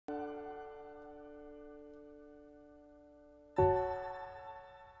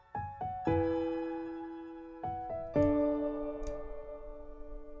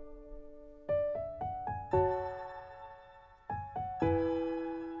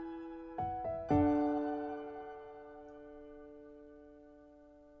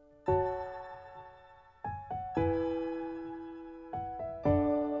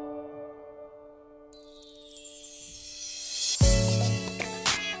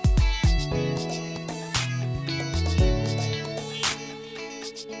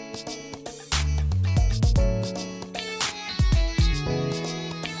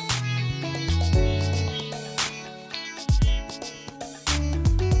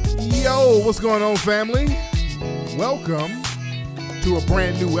Yo, what's going on, family? Welcome to a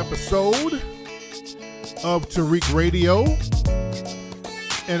brand new episode of Tariq Radio.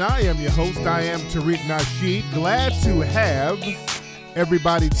 And I am your host. I am Tariq Nasheed. Glad to have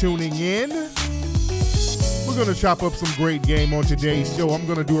everybody tuning in. We're going to chop up some great game on today's show. I'm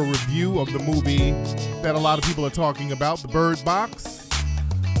going to do a review of the movie that a lot of people are talking about, The Bird Box.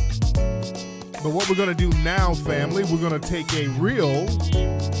 But what we're going to do now, family, we're going to take a real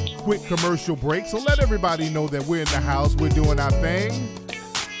quick commercial break. So let everybody know that we're in the house. We're doing our thing.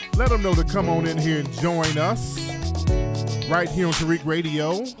 Let them know to come on in here and join us right here on Tariq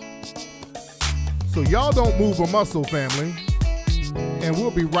Radio. So y'all don't move a muscle, family. And we'll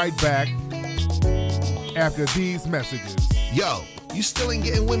be right back after these messages. Yo, you still ain't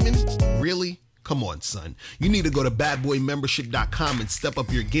getting women? Really? Come on, son. You need to go to badboymembership.com and step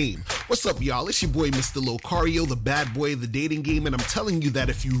up your game. What's up, y'all? It's your boy, Mr. Locario, the bad boy of the dating game, and I'm telling you that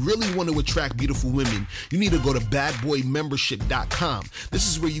if you really want to attract beautiful women, you need to go to badboymembership.com. This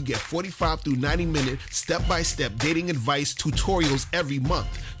is where you get 45 through 90-minute step-by-step dating advice tutorials every month.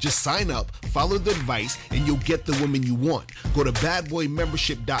 Just sign up, follow the advice, and you'll get the women you want. Go to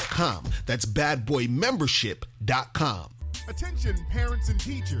badboymembership.com. That's badboymembership.com. Attention parents and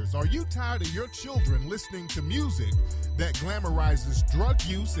teachers, are you tired of your children listening to music that glamorizes drug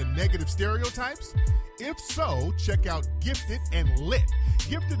use and negative stereotypes? If so, check out Gifted and Lit.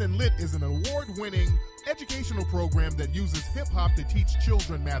 Gifted and Lit is an award-winning educational program that uses hip-hop to teach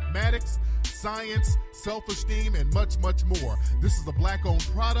children mathematics, science, self-esteem, and much, much more. This is a Black-owned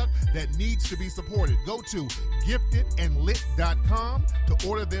product that needs to be supported. Go to giftedandlit.com to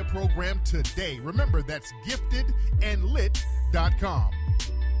order their program today. Remember, that's giftedandlit.com.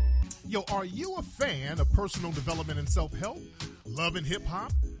 Yo, are you a fan of personal development and self-help? Loving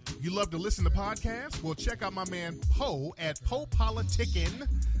hip-hop? You love to listen to podcasts? Well, check out my man Poe at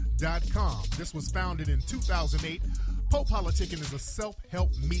PoePolitickin.com. This was founded in 2008. Poe Politickin is a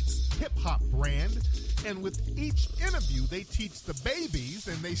self-help meets hip-hop brand, and with each interview, they teach the babies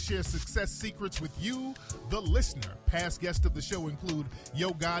and they share success secrets with you, the listener. Past guests of the show include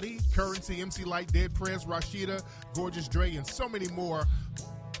Yo Gotti, Currency, MC Light, Dead Prez, Rashida, Gorgeous Dre, and so many more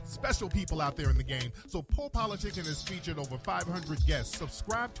special people out there in the game. So Poe Politickin has featured over 500 guests.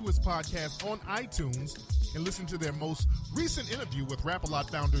 Subscribe to his podcast on iTunes and listen to their most recent interview with Rap-A-Lot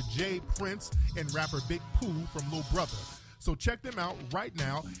founder Jay Prince and rapper Big Pooh from Lil Brother. So check them out right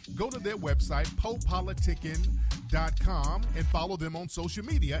now. Go to their website, PoePolitickin.com, and follow them on social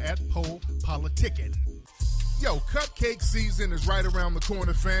media at Poe Politickin. Yo, cupcake season is right around the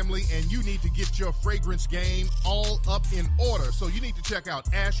corner, family, and you need to get your fragrance game all up in order. So you need to check out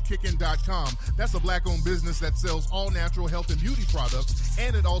ashkickin.com. That's a Black-owned business that sells all natural health and beauty products,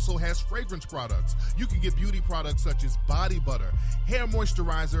 and it also has fragrance products. You can get beauty products such as body butter, hair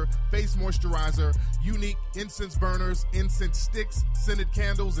moisturizer, face moisturizer, unique incense burners, incense sticks, scented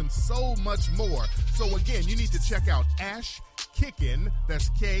candles, and so much more. So again, you need to check out ashkickin, that's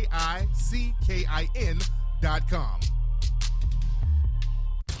KICKIN.com.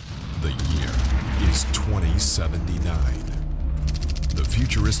 The year is 2079. The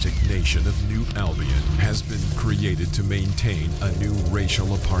futuristic nation of New Albion has been created to maintain a new racial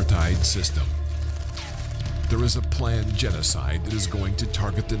apartheid system. There is a planned genocide that is going to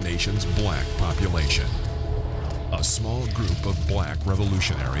target the nation's black population. A small group of black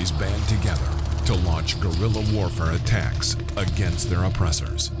revolutionaries band together to launch guerrilla warfare attacks against their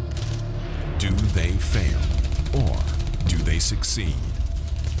oppressors. Do they fail, or do they succeed?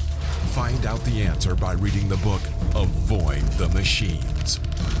 Find out the answer by reading the book Avoid the Machines,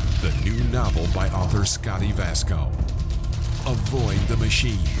 the new novel by author Scotty Vasco. Avoid the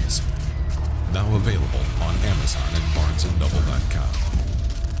Machines, now available on Amazon and BarnesandNoble.com.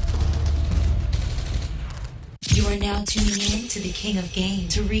 You are now tuning in to the King of Game,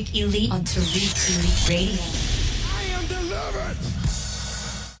 Tariq Elite on Tariq Elite Radio. I am delivered.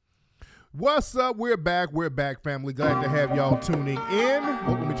 What's up? We're back, family. Glad to have y'all tuning in.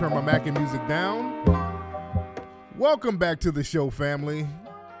 Oh, let me turn my Mac and music down. Welcome back to the show, family.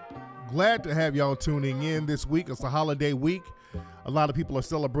 Glad to have y'all tuning in this week. It's a holiday week. A lot of people are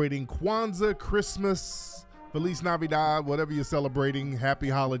celebrating Kwanzaa, Christmas, Feliz Navidad, whatever you're celebrating. Happy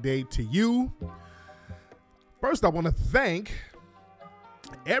holiday to you. First, I want to thank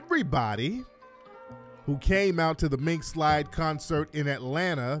everybody who came out to the Mink Slide concert in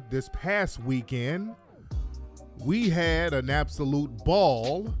Atlanta this past weekend. We had an absolute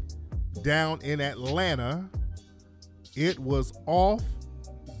ball down in Atlanta. It was off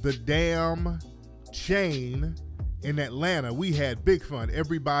the damn chain in Atlanta. We had big fun.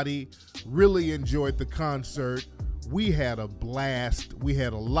 Everybody really enjoyed the concert. We had a blast. We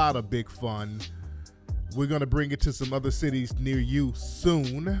had a lot of big fun. We're going to bring it to some other cities near you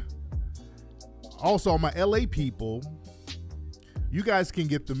soon. Also, my LA people, you guys can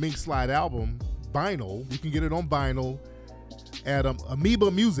get the Mink Slide album, vinyl. You can get it on vinyl at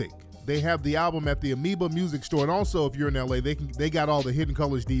Amoeba Music. They have the album at the Amoeba Music Store. And also, if you're in LA, they got all the Hidden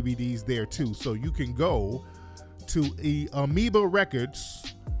Colors DVDs there too. So you can go to Amoeba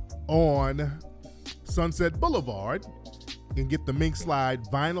Records on Sunset Boulevard and get the Mink Slide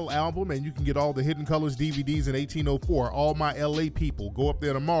vinyl album, and you can get all the Hidden Colors DVDs in 1804. All my LA people, go up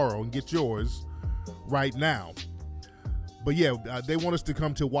there tomorrow and get yours right now. But yeah, they want us to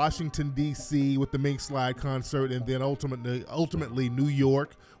come to Washington, D.C. with the Mink Slide concert, and then ultimately New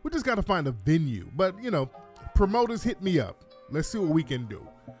York. We just got to find a venue. But, you know, promoters, hit me up. Let's see what we can do.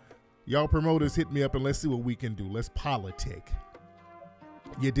 Y'all promoters, hit me up and let's see what we can do. Let's politic.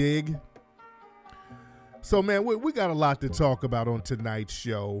 You dig? So, man, we got a lot to talk about on tonight's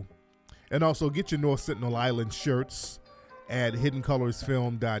show. And also, get your North Sentinel Island shirts at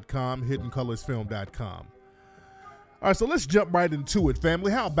hiddencolorsfilm.com, hiddencolorsfilm.com. All right, so let's jump right into it,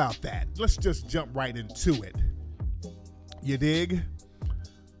 family. How about that? Let's just jump right into it. You dig?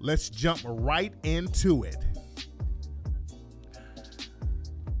 Let's jump right into it.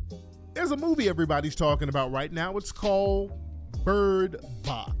 There's a movie everybody's talking about right now. It's called Bird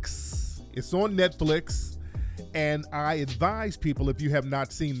Box. It's on Netflix, and I advise people, if you have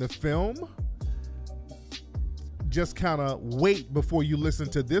not seen the film, just kind of wait before you listen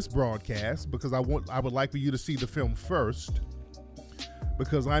to this broadcast, because I would like for you to see the film first,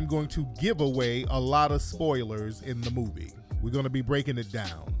 because I'm going to give away a lot of spoilers in the movie. We're going to be breaking it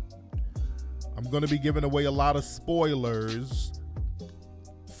down. I'm going to be giving away a lot of spoilers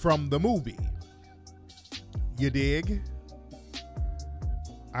from the movie. You dig?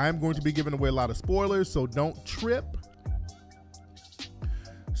 I'm going to be giving away a lot of spoilers, so don't trip.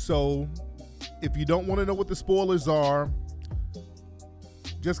 So if you don't want to know what the spoilers are,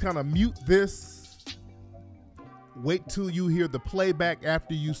 just kind of mute this. Wait till you hear the playback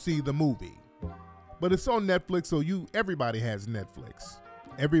after you see the movie. But it's on Netflix, so everybody has Netflix.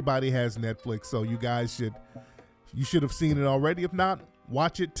 Everybody has Netflix, so you guys should have seen it already. If not,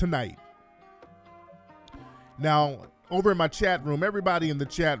 watch it tonight. Now, over in my chat room, everybody in the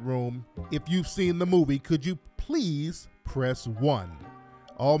chat room, if you've seen the movie, could you please press 1?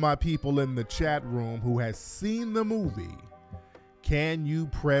 All my people in the chat room who has seen the movie, can you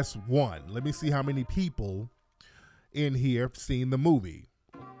press 1? Let me see how many people in here have seen the movie,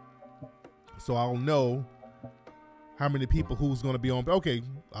 so I'll know how many people who's going to be on. Okay,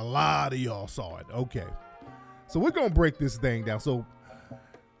 a lot of y'all saw it. Okay, so we're going to break this thing down. So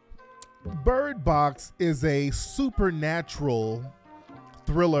Bird Box is a supernatural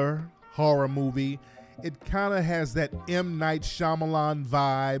thriller horror movie. It kind of has that M. Night Shyamalan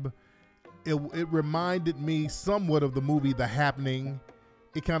vibe. It reminded me somewhat of the movie The Happening.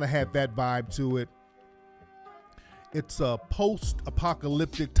 It kind of had that vibe to it. It's a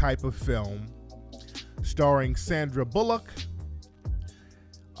post-apocalyptic type of film starring Sandra Bullock.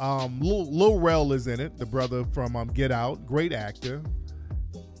 Lil Rel is in it, the brother from Get Out. Great actor.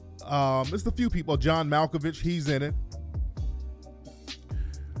 There's a few people. John Malkovich, he's in it.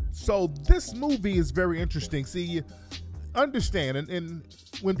 So this movie is very interesting. See, understand, and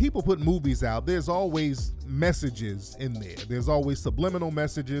when people put movies out, there's always messages in there. There's always subliminal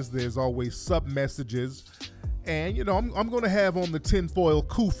messages. There's always sub-messages. And, you know, I'm going to have on the tinfoil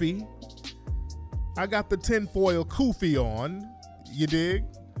kufi. I got the tinfoil kufi on. You dig?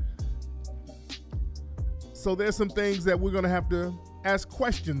 So there's some things that we're going to have to ask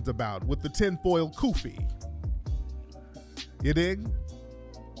questions about with the tinfoil kufi. You dig?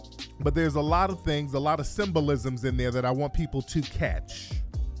 But there's a lot of things, a lot of symbolisms in there that I want people to catch.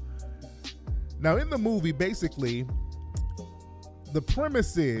 Now, in the movie, basically, the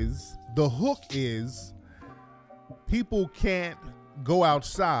premise is, the hook is, people can't go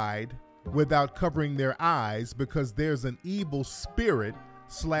outside without covering their eyes because there's an evil spirit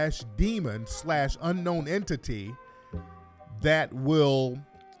 / demon / unknown entity that will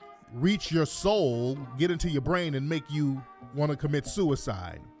reach your soul, get into your brain, and make you want to commit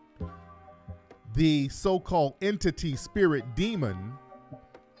suicide. The so-called entity, spirit, demon,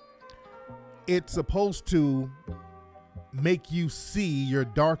 it's supposed to make you see your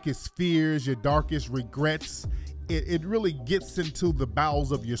darkest fears, your darkest regrets. It really gets into the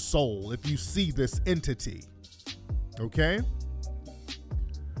bowels of your soul if you see this entity, okay?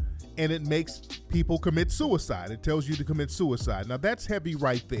 And it makes people commit suicide. It tells you to commit suicide. Now that's heavy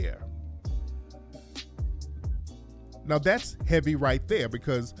right there.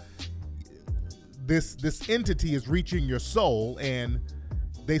 Because this entity is reaching your soul, and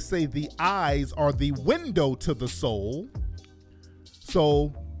they say the eyes are the window to the soul.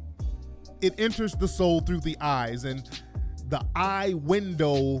 So it enters the soul through the eyes, and the eye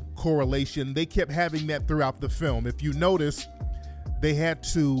window correlation, they kept having that throughout the film. If you notice, they had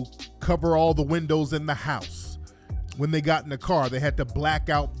to cover all the windows in the house. When they got in the car, they had to black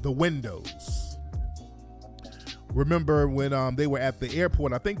out the windows. Remember when they were at the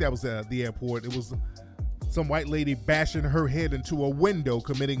airport, I think that was at the airport, it was some white lady bashing her head into a window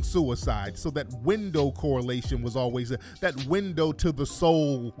committing suicide. So that window correlation was always there. That window to the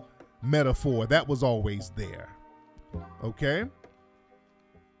soul metaphor, that was always there. Okay?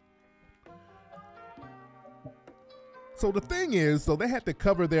 So the thing is, so they had to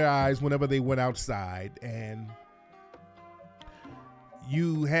cover their eyes whenever they went outside, and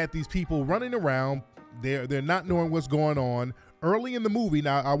you had these people running around. They're not knowing what's going on. Early in the movie,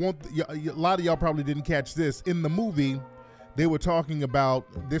 now a lot of y'all probably didn't catch this. In the movie, they were talking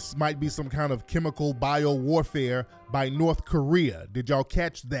about this might be some kind of chemical bio warfare by North Korea. Did y'all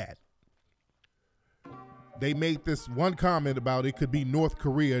catch that? They made this one comment about it could be North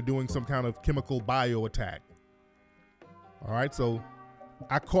Korea doing some kind of chemical bio attack. All right, so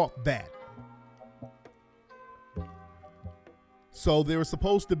I caught that. So there was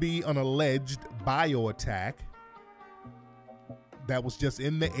supposed to be an alleged bio attack that was just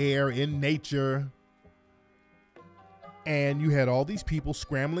in the air, in nature. And you had all these people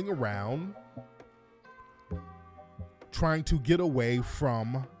scrambling around trying to get away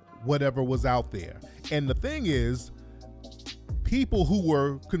from whatever was out there. And the thing is, people who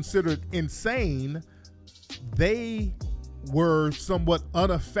were considered insane, they were somewhat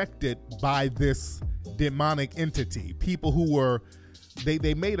unaffected by this demonic entity. People who were,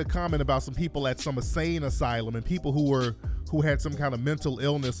 they made a comment about some people at some insane asylum, and people who had some kind of mental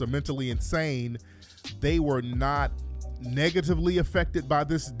illness or mentally insane, they were not negatively affected by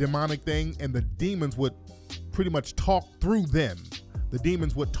this demonic thing, and the demons would pretty much talk through them. The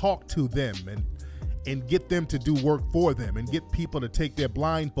demons would talk to them and get them to do work for them and get people to take their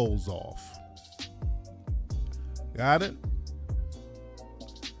blindfolds off. Got it?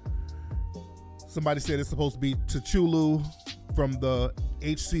 Somebody said it's supposed to be T'Chulu from the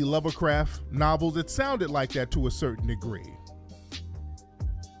H.C. Lovecraft novels. It sounded like that to a certain degree.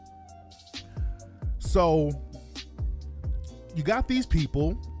 So you got these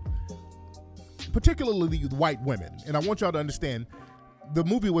people, particularly white women, and I want y'all to understand, the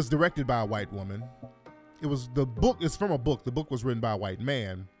movie was directed by a white woman. It's from a book. The book was written by a white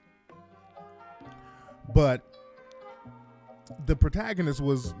man. But the protagonist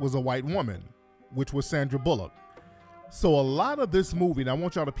was a white woman, which was Sandra Bullock. So a lot of this movie, and I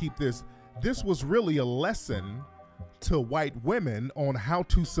want y'all to peep this, this was really a lesson to white women on how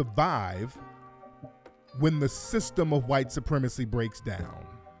to survive when the system of white supremacy breaks down.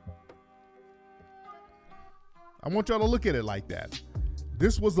 I want y'all to look at it like that.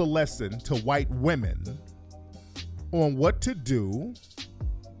 This was a lesson to white women on what to do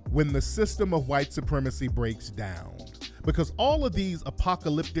when the system of white supremacy breaks down. Because all of these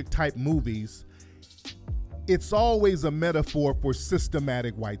apocalyptic type movies, it's always a metaphor for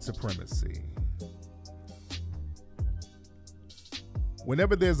systematic white supremacy.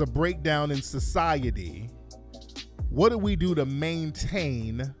 Whenever there's a breakdown in society, what do we do to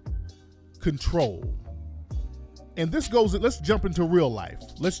maintain control? And this goes, let's jump into real life.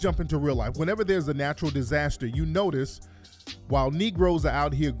 Whenever there's a natural disaster, you notice while Negroes are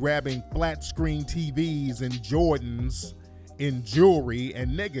out here grabbing flat screen TVs and Jordans in jewelry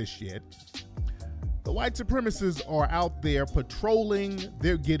and nigga shit, the white supremacists are out there patrolling,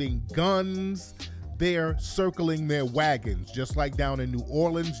 they're getting guns, they're circling their wagons, just like down in New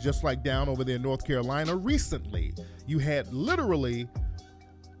Orleans, just like down over there in North Carolina. Recently, you had literally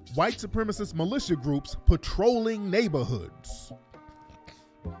white supremacist militia groups patrolling neighborhoods.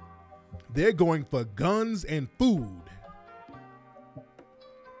 They're going for guns and food.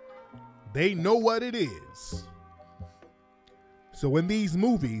 They know what it is. So in these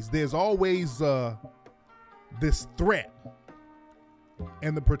movies, there's always this threat,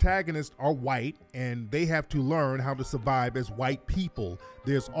 and the protagonists are white, and they have to learn how to survive as white people.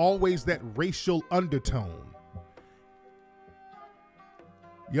 There's always that racial undertone.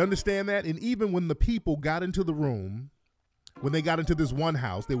 You understand that? And even when the people got into the room, when they got into this one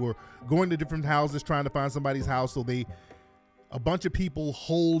house, they were going to different houses trying to find somebody's house. So a bunch of people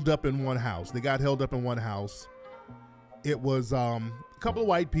holed up in one house. They got held up in one house. It was a couple of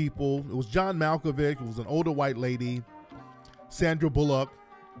white people. It was John Malkovich. It was an older white lady, Sandra Bullock.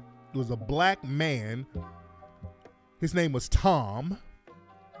 It was a black man. His name was Tom.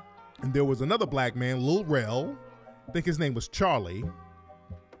 And there was another black man, Lil Rel. I think his name was Charlie.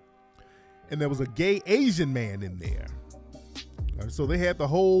 And there was a gay Asian man in there. So they had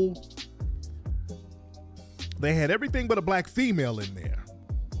they had everything but a black female in there.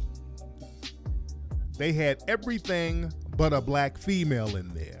 They had everything but a black female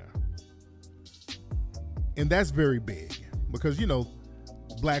in there. And that's very big because, you know,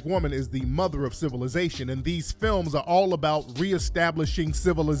 black woman is the mother of civilization, and these films are all about reestablishing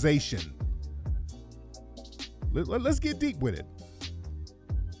civilization. Let's get deep with it.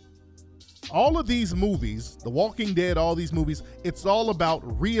 All of these movies, The Walking Dead, all these movies, it's all about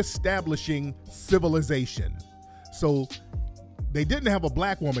reestablishing civilization. So they didn't have a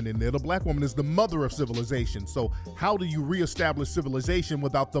black woman in there. The black woman is the mother of civilization. So how do you reestablish civilization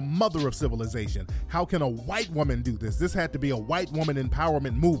without the mother of civilization? How can a white woman do this? This had to be a white woman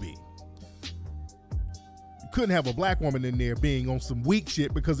empowerment movie. You couldn't have a black woman in there being on some weak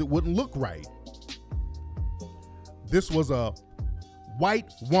shit because it wouldn't look right. This was a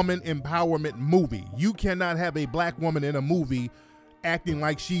white woman empowerment movie. You cannot have a black woman in a movie acting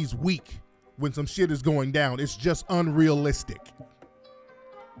like she's weak when some shit is going down. It's just unrealistic.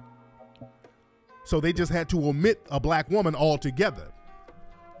 So they just had to omit a black woman altogether.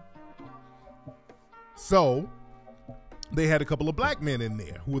 So they had a couple of black men in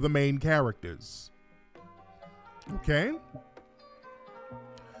there who were the main characters. Okay?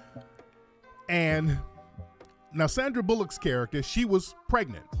 And now Sandra Bullock's character, she was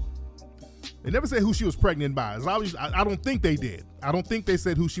pregnant. They never said who she was pregnant by. I don't think they did. I don't think they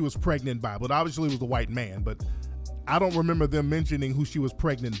said who she was pregnant by, but obviously it was the white man. But I don't remember them mentioning who she was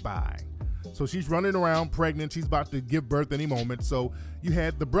pregnant by. So she's running around pregnant. She's about to give birth any moment. So you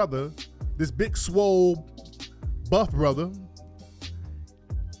had the brother, this big swole buff brother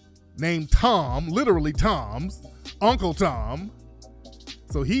named Tom, literally Tom's, Uncle Tom.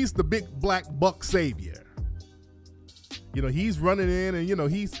 So he's the big black buck savior. You know, he's running in and, you know,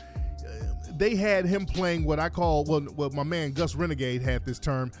 they had him playing what I call, what my man Gus Renegade had this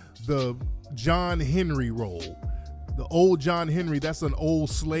term, the John Henry role. The old John Henry, that's an old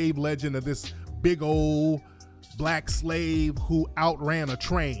slave legend of this big old black slave who outran a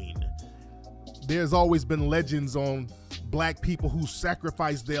train. There's always been legends on black people who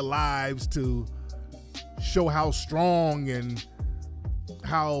sacrificed their lives to show how strong and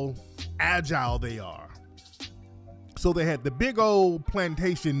how agile they are. So they had the big old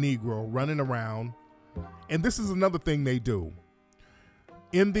plantation Negro running around. And this is another thing they do.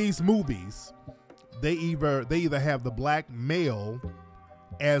 In these movies, they either have the black male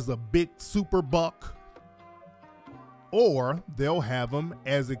as a big super buck, or they'll have him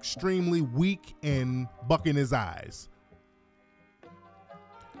as extremely weak and bucking his eyes.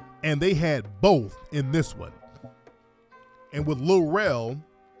 And they had both in this one. And with Lil Rel,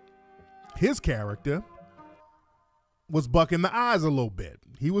 his character was bucking the eyes a little bit.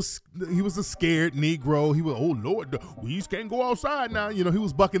 He was a scared Negro. He was, oh Lord, we can't go outside now. You know, he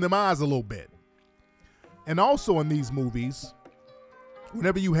was bucking them eyes a little bit. And also in these movies,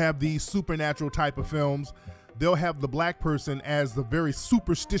 whenever you have these supernatural type of films, they'll have the black person as the very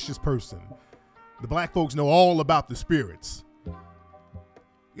superstitious person. The black folks know all about the spirits.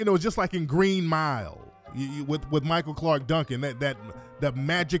 You know, just like in Green Mile with Michael Clark Duncan, that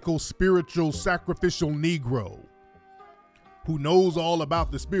magical, spiritual, sacrificial Negro who knows all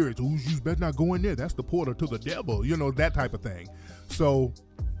about the spirits. Ooh, you better not go in there. That's the portal to the devil. You know, that type of thing. So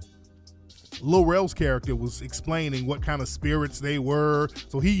Lil Rel's character was explaining what kind of spirits they were.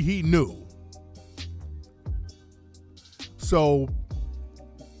 So he knew. So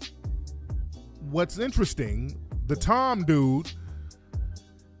what's interesting, the Tom dude,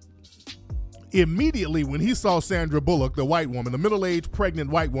 immediately when he saw Sandra Bullock, the white woman, the middle-aged pregnant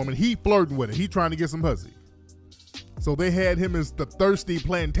white woman, he flirting with her. He trying to get some pussy. So they had him as the thirsty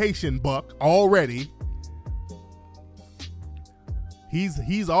plantation buck already.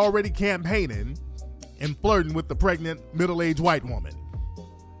 He's already campaigning and flirting with the pregnant middle-aged white woman.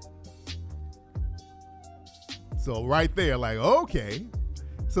 So right there, like, okay.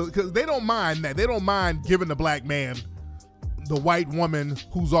 So because they don't mind that. They don't mind giving the black man the white woman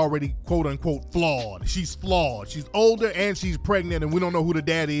who's already quote unquote flawed. She's flawed. She's older and she's pregnant and we don't know who the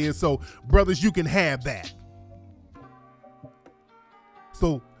daddy is. So brothers, you can have that.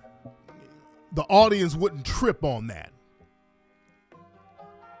 So the audience wouldn't trip on that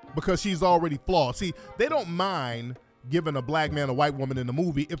because she's already flawed. See, they don't mind giving a black man a white woman in the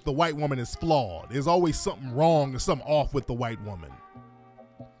movie if the white woman is flawed. There's always something wrong or something off with the white woman.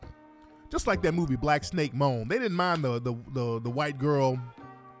 Just like that movie Black Snake Moan. They didn't mind the white girl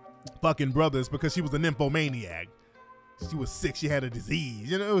fucking brothers because she was a nymphomaniac. she was sick, she had a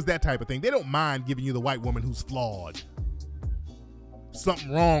disease. You know, it was that type of thing. They don't mind giving you the white woman who's flawed.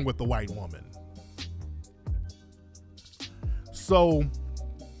 Something wrong with the white woman. So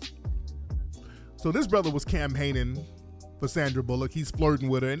this brother was campaigning for Sandra Bullock. He's flirting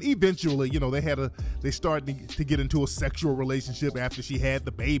with her, and eventually, you know, they started to get into a sexual relationship after she had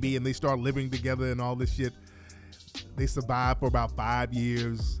the baby, and they start living together and all this shit. They survived for about 5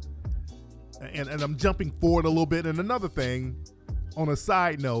 years. And I'm jumping forward a little bit. And another thing, on a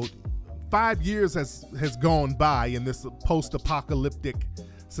side note, 5 years has gone by in this post-apocalyptic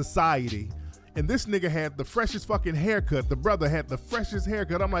society. And this nigga had the freshest fucking haircut. The brother had the freshest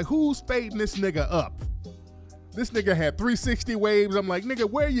haircut. I'm like, who's fading this nigga up? This nigga had 360 waves. I'm like, nigga,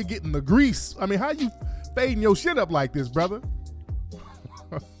 where you getting the grease? I mean, how you fading your shit up like this, brother?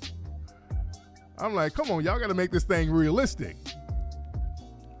 I'm like, come on, y'all got to make this thing realistic.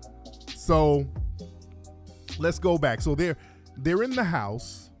 So let's go back. So they're in the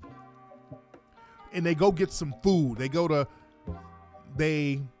house and they go get some food.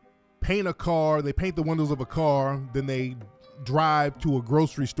 They paint a car. They paint the windows of a car. Then they drive to a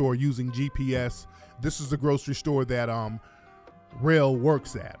grocery store using GPS. This is the grocery store that Lil Rel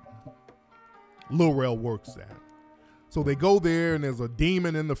works at. So they go there and there's a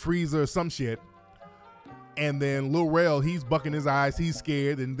demon in the freezer or some shit. And then Lil Rel, he's bucking his eyes. He's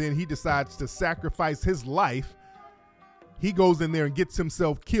scared. And then he decides to sacrifice his life. He goes in there and gets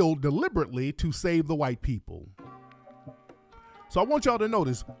himself killed deliberately to save the white people. So I want y'all to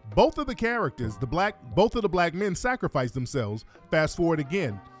notice both of the characters, both of the black men sacrificed themselves. Fast forward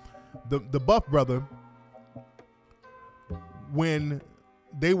again. The buff brother, when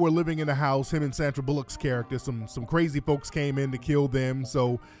they were living in the house, him and Sandra Bullock's character, some crazy folks came in to kill them.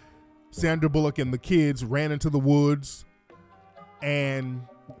 So Sandra Bullock and the kids ran into the woods, and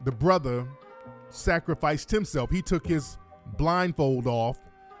the brother sacrificed himself. He took his blindfold off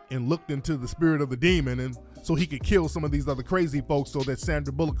and looked into the spirit of the demon, and so he could kill some of these other crazy folks so that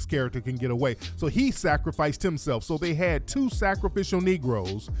Sandra Bullock's character can get away. So he sacrificed himself. So they had 2 sacrificial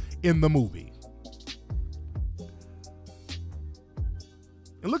Negroes in the movie.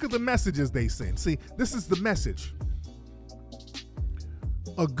 And look at the messages they send. See, this is the message.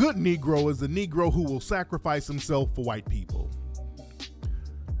 A good Negro is a Negro who will sacrifice himself for white people.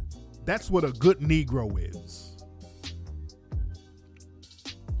 That's what a good Negro is.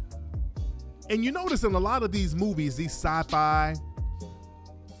 And you notice in a lot of these movies, these sci-fi,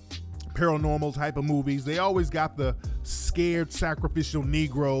 paranormal type of movies, they always got the scared sacrificial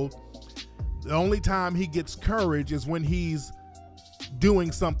Negro. The only time he gets courage is when he's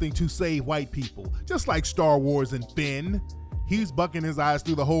doing something to save white people. Just like Star Wars and Finn. He's bucking his eyes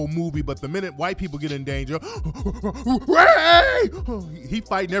through the whole movie, but the minute white people get in danger, he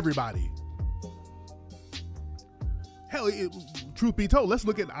fighting everybody. Hell, truth be told, let's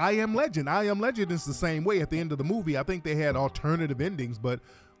look at I Am Legend. I Am Legend is the same way at the end of the movie. I think they had alternative endings, but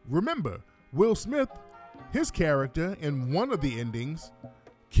remember, Will Smith, his character in one of the endings,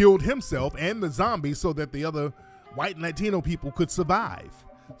 killed himself and the zombies so that the other white and Latino people could survive.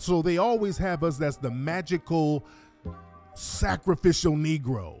 So they always have us as the magical sacrificial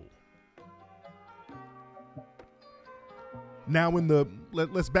Negro. Now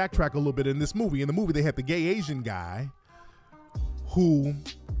let's backtrack a little bit in this movie. In the movie, they had the gay Asian guy who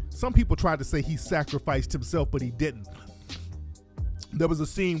some people tried to say he sacrificed himself, but he didn't. There was a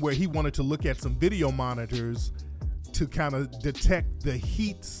scene where he wanted to look at some video monitors to kind of detect the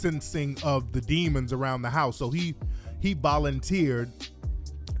heat sensing of the demons around the house. So he volunteered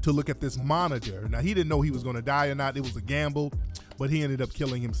to look at this monitor. Now, he didn't know he was going to die or not. It was a gamble, but he ended up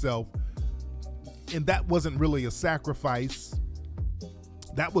killing himself. And that wasn't really a sacrifice.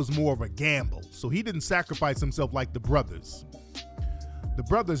 That was more of a gamble. So he didn't sacrifice himself like the brothers. The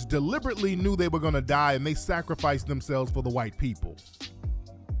brothers deliberately knew they were going to die, and they sacrificed themselves for the white people.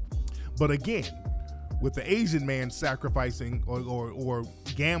 But again, with the Asian man sacrificing or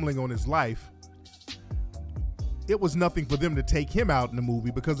gambling on his life, it was nothing for them to take him out in the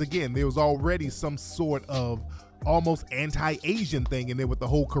movie, because again, there was already some sort of almost anti-Asian thing in there with the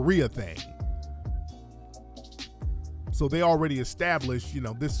whole Korea thing. So they already established, you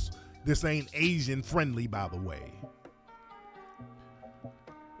know, this ain't Asian friendly, by the way.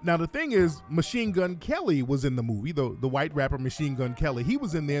 Now, the thing is, Machine Gun Kelly was in the movie, the white rapper Machine Gun Kelly. He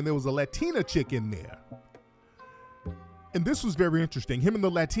was in there, and there was a Latina chick in there. And this was very interesting. Him and the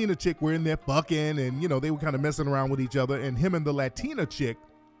Latina chick were in there fucking, and, you know, they were kind of messing around with each other. And him and the Latina chick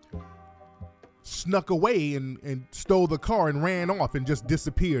snuck away and stole the car and ran off and just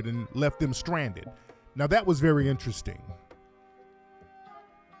disappeared and left them stranded. Now, that was very interesting.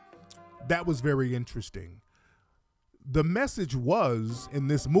 That was very interesting. the message was in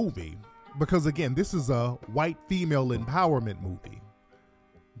this movie, because again, this is a white female empowerment movie.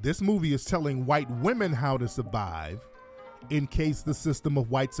 This movie is telling white women how to survive in case the system of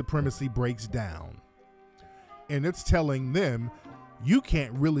white supremacy breaks down. And it's telling them, you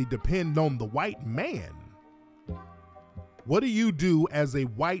can't really depend on the white man. What do you do as a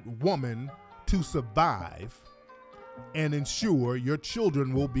white woman to survive and ensure your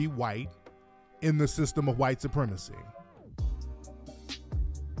children will be white in the system of white supremacy?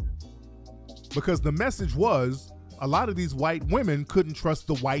 Because the message was, a lot of these white women couldn't trust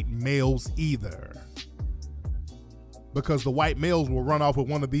the white males either. Because the white males will run off with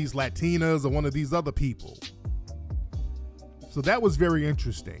one of these Latinas or one of these other people. So that was very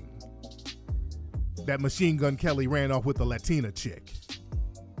interesting. That Machine Gun Kelly ran off with the Latina chick.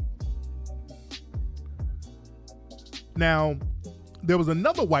 Now, there was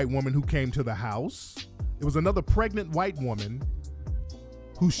another white woman who came to the house. It was another pregnant white woman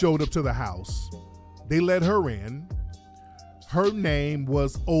who showed up to the house. They let her in. Her name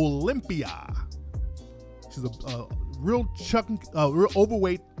was Olympia. She's a real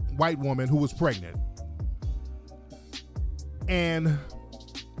overweight white woman who was pregnant. And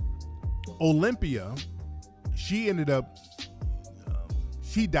Olympia, she ended up,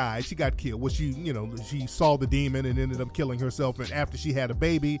 she died. She got killed. Well, she saw the demon and ended up killing herself. And after she had a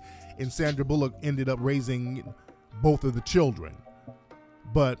baby, and Sandra Bullock ended up raising both of the children.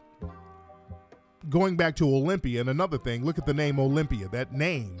 But going back to Olympia, and another thing, look at the name Olympia. That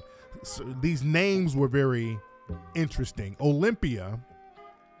name, so these names were very interesting. Olympia,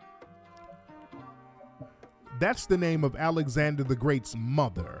 that's the name of Alexander the Great's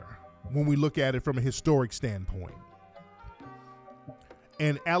mother when we look at it from a historic standpoint.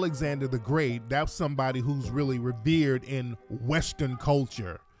 And Alexander the Great, that's somebody who's really revered in Western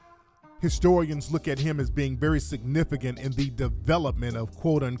culture. Historians look at him as being very significant in the development of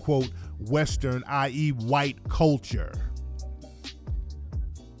quote unquote Western, i.e. white culture.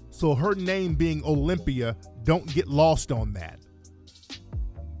 So her name being Olympia, don't get lost on that.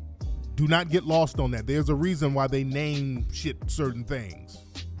 Do not get lost on that. There's a reason why they name shit certain things.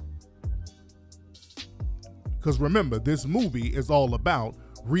 Because remember, this movie is all about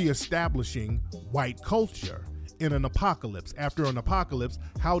reestablishing white culture in an apocalypse. After an apocalypse,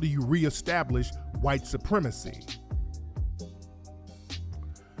 how do you reestablish white supremacy?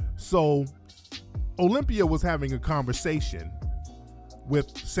 So Olympia was having a conversation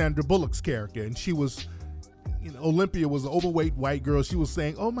with Sandra Bullock's character, and she was, Olympia was an overweight white girl. She was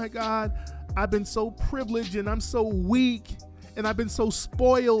saying, oh my God, I've been so privileged and I'm so weak and I've been so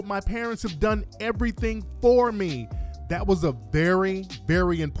spoiled. My parents have done everything for me. That was a very,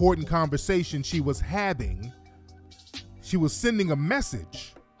 very important conversation she was having. She was sending a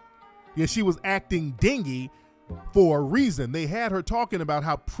message. Yeah, she was acting dingy for a reason. They had her talking about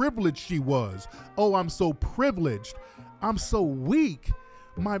how privileged she was. Oh, I'm so privileged. I'm so weak.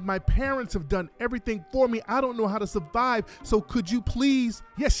 My parents have done everything for me. I don't know how to survive. So could you please?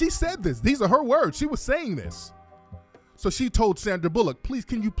 Yes, she said this. These are her words. She was saying this. So she told Sandra Bullock, please,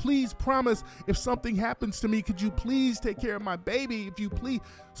 can you please promise if something happens to me, could you please take care of my baby, if you please?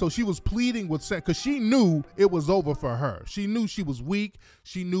 So she was pleading with Sandra because she knew it was over for her. She knew she was weak.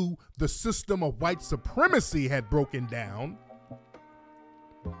 She knew the system of white supremacy had broken down.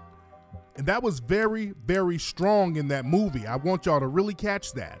 And that was very, very strong in that movie. I want y'all to really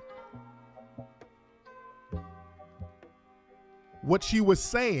catch that. What she was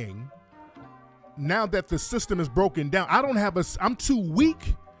saying, now that the system is broken down, I'm too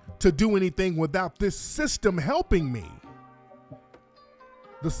weak to do anything without this system helping me.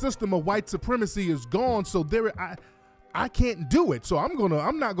 The system of white supremacy is gone, so I can't do it. So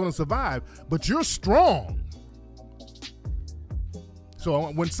I'm not gonna survive, but you're strong.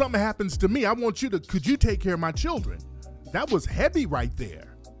 So when something happens to me, I want could you take care of my children? That was heavy right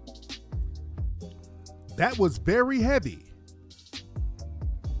there. That was very heavy.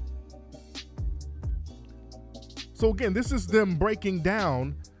 So again, this is them breaking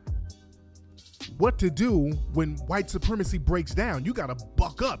down what to do when white supremacy breaks down. You gotta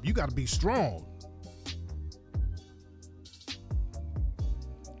buck up, you gotta be strong.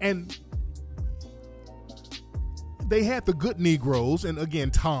 And they had the good Negroes, and again,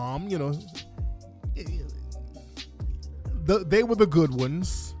 Tom, they were the good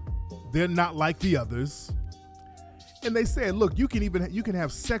ones. They're not like the others. And they said, look, you can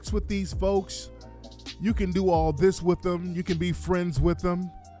have sex with these folks. You can do all this with them. You can be friends with them.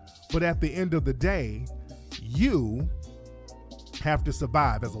 But at the end of the day, you have to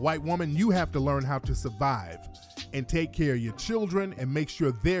survive. As a white woman, you have to learn how to survive and take care of your children and make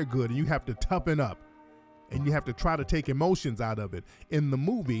sure they're good. And you have to toughen up. and you have to try to take emotions out of it. In the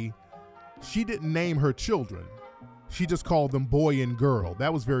movie, she didn't name her children. She just called them boy and girl.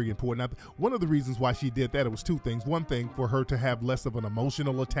 That was very important. One of the reasons why she did that, it was two things. One thing, for her to have less of an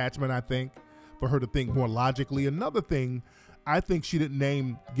emotional attachment, I think, for her to think more logically. Another thing, I think she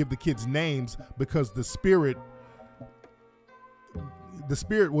didn't give the kids names because the spirit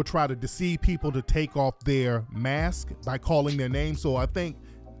will try to deceive people to take off their mask by calling their names. So I think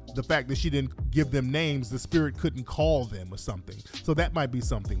the fact that she didn't give them names, the spirit couldn't call them or something. So that might be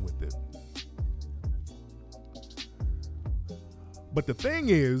something with it. But the thing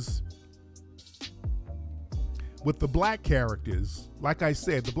is, with the black characters, like I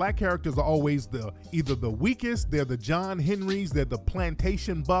said, the black characters are always either the weakest, they're the John Henrys, they're the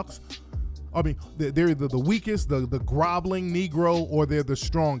plantation bucks. I mean, they're either the weakest, the groveling Negro, or they're the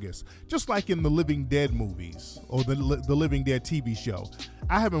strongest. Just like in the Living Dead movies or the Living Dead TV show.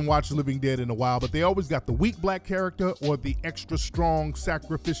 I haven't watched Living Dead in a while, but they always got the weak black character or the extra strong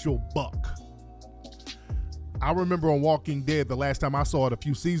sacrificial buck. I remember on Walking Dead, the last time I saw it a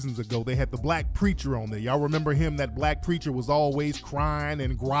few seasons ago, they had the black preacher on there. Y'all remember him? That black preacher was always crying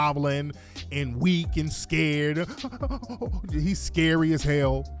and groveling and weak and scared. He's scary as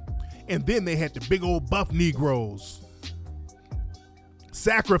hell. And then they had the big old buff Negroes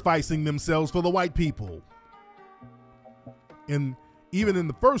sacrificing themselves for the white people. And even in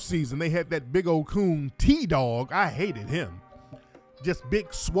the first season, they had that big old coon T-Dog. I hated him. Just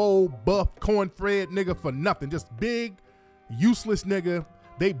big, swole, buff, cornfed nigga for nothing. Just big, useless nigga.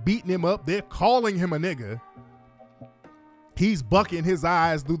 They beating him up. They're calling him a nigga. He's bucking his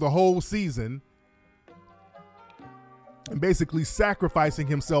eyes through the whole season and basically sacrificing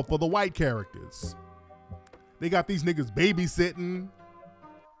himself for the white characters. They got these niggas babysitting.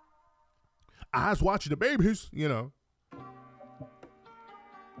 Eyes watching the babies, you know.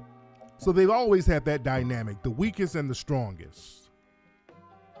 So they've always had that dynamic, the weakest and the strongest.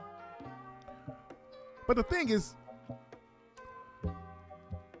 But the thing is,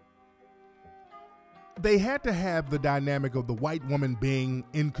 they had to have the dynamic of the white woman being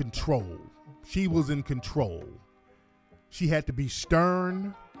in control. She was in control. She had to be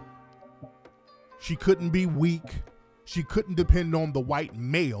stern. She couldn't be weak. She couldn't depend on the white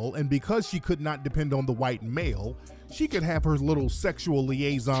male. And because she could not depend on the white male, she could have her little sexual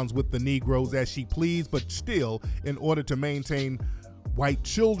liaisons with the Negroes as she pleased, but still, in order to maintain white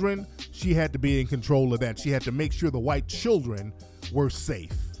children, she had to be in control of that. She had to make sure the white children were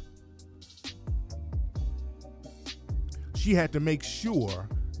safe. She had to make sure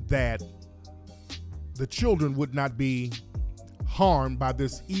that the children would not be harmed by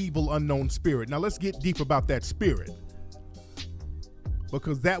this evil unknown spirit. Now let's get deep about that spirit,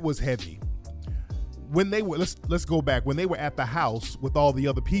 because that was heavy. When they were, let's go back. When they were at the house with all the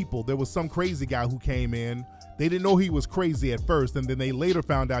other people, there was some crazy guy who came in. They didn't know he was crazy at first, and then they later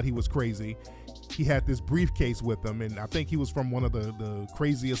found out he was crazy. He had this briefcase with him, and I think he was from one of the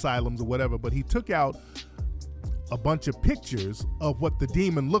crazy asylums or whatever, but he took out a bunch of pictures of what the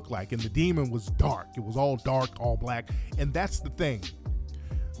demon looked like, and the demon was dark. It was all dark, all black, and that's the thing.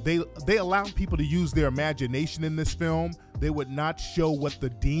 They allowed people to use their imagination in this film. They would not show what the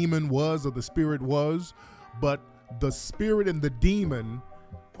demon was or the spirit was, but the spirit and the demon,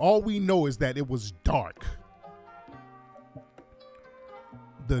 all we know is that it was dark.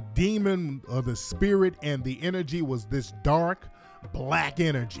 The demon or the spirit and the energy was this dark, black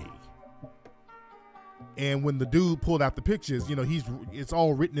energy. And when the dude pulled out the pictures, you know, it's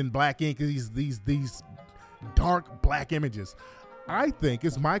all written in black ink. These dark black images. I think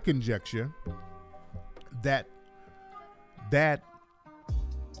it's my conjecture that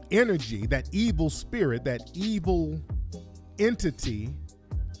energy, that evil spirit, that evil entity,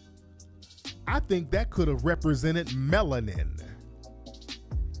 I think that could have represented melanin.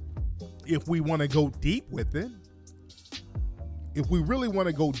 If we want to go deep with it, if we really want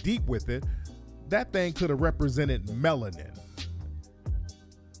to go deep with it, that thing could have represented melanin.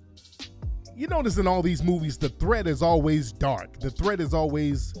 You notice in all these movies, the threat is always dark. The threat is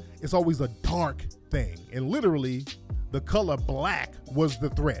always a dark thing. And literally, the color black was the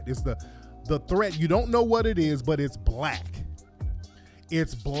threat. It's the threat. You don't know what it is, but it's black.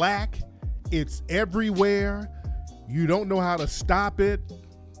 It's black. It's everywhere. You don't know how to stop it.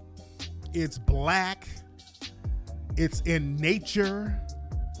 It's black. It's in nature.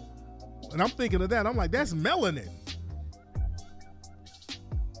 And I'm thinking of that. I'm like, that's melanin.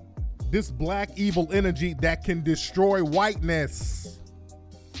 This black evil energy that can destroy whiteness.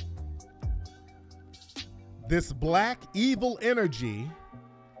 This black evil energy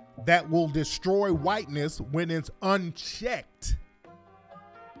that will destroy whiteness when it's unchecked.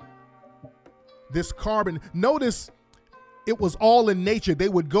 this carbon. Notice it was all in nature. They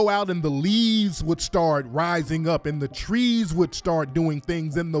would go out and the leaves would start rising up and the trees would start doing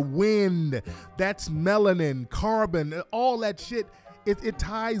things and the wind. That's melanin, carbon, all that shit. It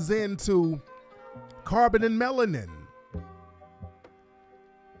ties into carbon and melanin.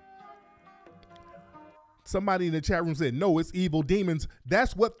 Somebody in the chat room said, no, it's evil demons.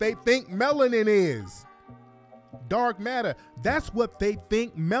 That's what they think melanin is. Dark matter. That's what they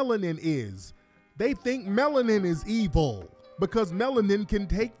think melanin is. They think melanin is evil because melanin can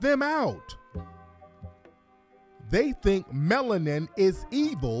take them out. They think melanin is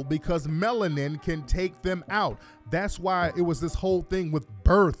evil because melanin can take them out. That's why it was this whole thing with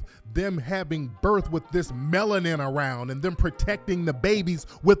birth, them having birth with this melanin around and them protecting the babies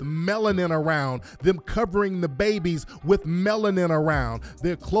with melanin around, them covering the babies with melanin around.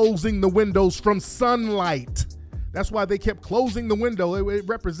 They're closing the windows from sunlight. That's why they kept closing the window. It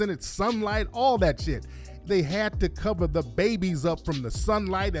represented sunlight, all that shit. They had to cover the babies up from the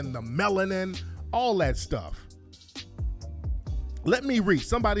sunlight and the melanin, all that stuff. Let me reach.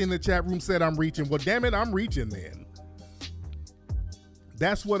 Somebody in the chat room said I'm reaching. Well, damn it, I'm reaching then.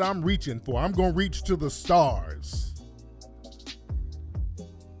 That's what I'm reaching for. I'm going to reach to the stars.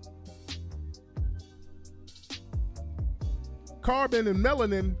 Carbon and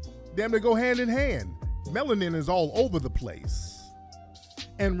melanin, damn, they go hand in hand. Melanin is all over the place.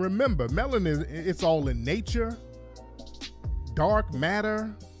 And remember, melanin, it's all in nature. Dark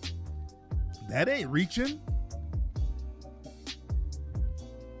matter, that ain't reaching.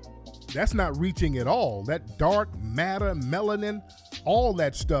 That's not reaching at all. That dark matter, melanin, all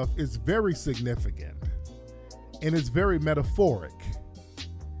that stuff is very significant. And it's very metaphoric.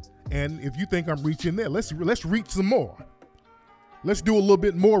 And if you think I'm reaching there, let's reach some more. Let's do a little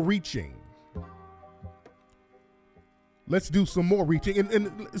bit more reaching. Let's do some more reaching.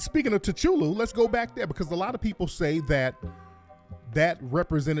 And speaking of T'Chulu, let's go back there because a lot of people say that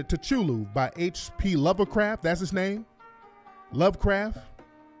represented T'Chulu by H.P. Lovecraft. That's his name. Lovecraft.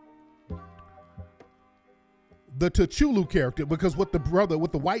 The T'Chulu character, because what the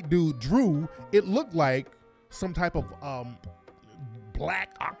white dude drew, it looked like some type of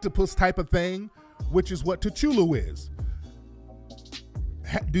black octopus type of thing, which is what T'Chulu is.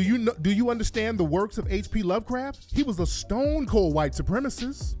 Do you understand the works of H.P. Lovecraft? He was a stone cold white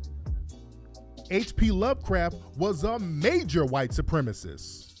supremacist. H.P. Lovecraft was a major white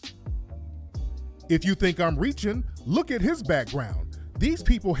supremacist. If you think I'm reaching, look at his background. These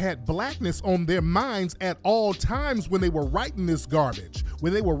people had blackness on their minds at all times when they were writing this garbage.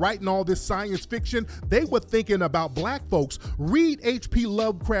 When they were writing all this science fiction, they were thinking about black folks. Read H.P.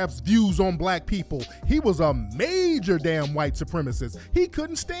 Lovecraft's views on black people. He was a major damn white supremacist. He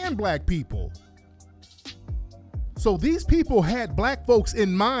couldn't stand black people. So these people had black folks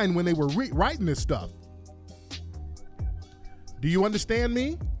in mind when they were writing this stuff. Do you understand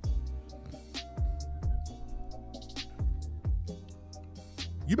me?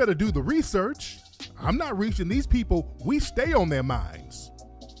 You better do the research. I'm not reaching these people. We stay on their minds.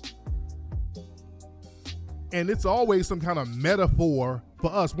 And it's always some kind of metaphor for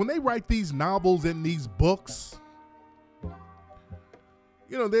us. When they write these novels and these books,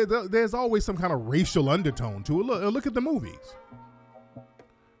 you know, there's always some kind of racial undertone to it. Look at the movies.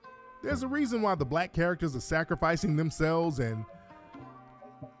 There's a reason why the black characters are sacrificing themselves, and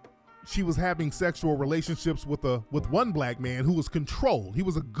she was having sexual relationships with one black man who was controlled. He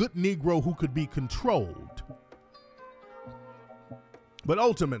was a good Negro who could be controlled. But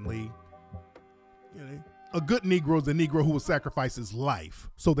ultimately, you know, a good Negro is a Negro who will sacrifice his life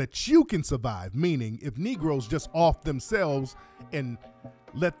so that you can survive. Meaning, if Negroes just off themselves and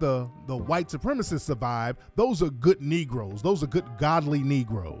let the white supremacists survive, those are good Negroes. Those are good godly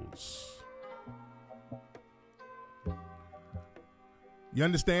Negroes. You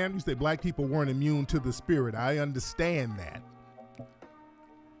understand? You say black people weren't immune to the spirit. I understand that.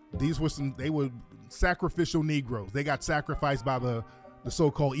 They were sacrificial Negroes. They got sacrificed by the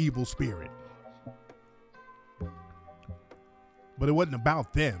so-called evil spirit. But it wasn't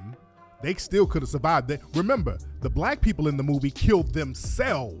about them. They still could have survived. Remember, the black people in the movie killed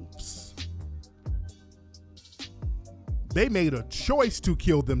themselves. They made a choice to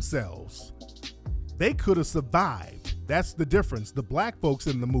kill themselves. They could have survived. That's the difference. The black folks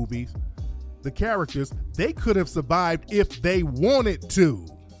in the movies, the characters, they could have survived if they wanted to.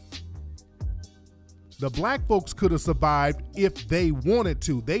 The black folks could have survived if they wanted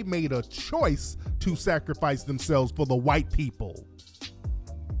to. They made a choice to sacrifice themselves for the white people.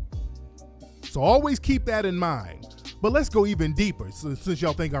 So always keep that in mind. But let's go even deeper. So, since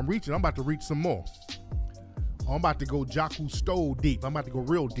y'all think I'm reaching, I'm about to reach some more. I'm about to go Jacques Cousteau deep. I'm about to go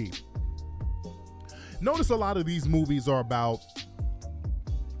real deep. Notice a lot of these movies are about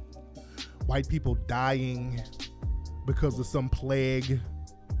white people dying because of some plague.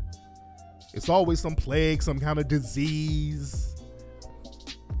 It's always some plague, some kind of disease.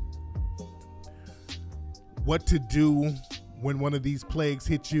 What to do when one of these plagues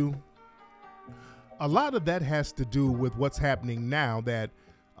hit you. A lot of that has to do with what's happening now, that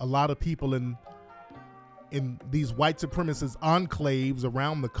a lot of people in these white supremacist enclaves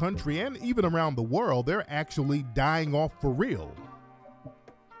around the country and even around the world, they're actually dying off for real.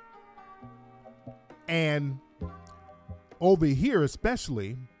 And over here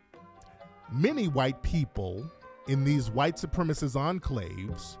especially, many white people in these white supremacist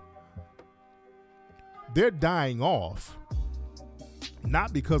enclaves, they're dying off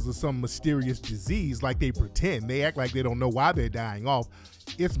not because of some mysterious disease like they pretend. They act like they don't know why they're dying off.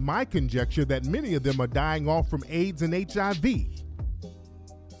 It's my conjecture that many of them are dying off from AIDS and HIV.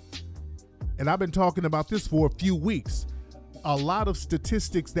 And I've been talking about this for a few weeks. A lot of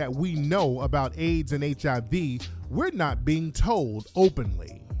statistics that we know about AIDS and HIV, we're not being told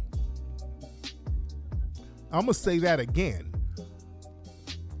openly. I'm going to say that again.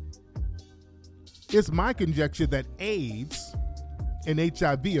 It's my conjecture that AIDS and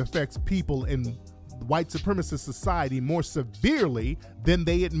HIV affects people in white supremacist society more severely than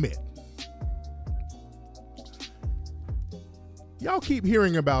they admit. Y'all keep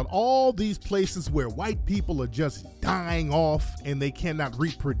hearing about all these places where white people are just dying off and they cannot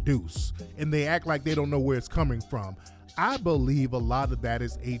reproduce, and they act like they don't know where it's coming from. I believe a lot of that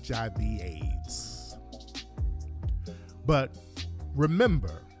is HIV/AIDS. But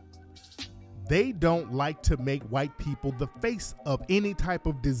remember, they don't like to make white people the face of any type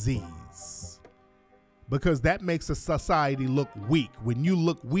of disease, because that makes a society look weak. When you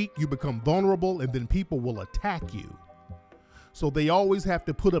look weak, you become vulnerable, and then people will attack you. So they always have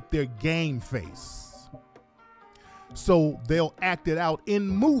to put up their game face. So they'll act it out in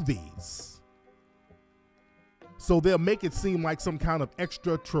movies. So they'll make it seem like some kind of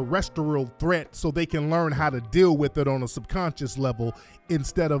extraterrestrial threat so they can learn how to deal with it on a subconscious level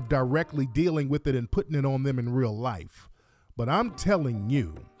instead of directly dealing with it and putting it on them in real life. But I'm telling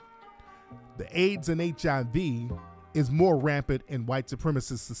you, the AIDS and HIV is more rampant in white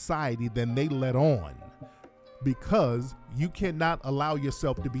supremacist society than they let on, because you cannot allow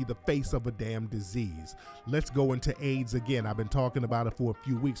yourself to be the face of a damn disease. Let's go into AIDS again. I've been talking about it for a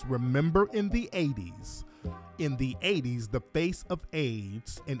few weeks. Remember in the 80s, the face of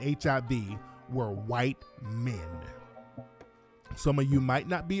AIDS and HIV were white men. Some of you might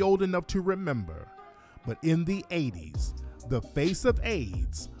not be old enough to remember, but in the 80s, the face of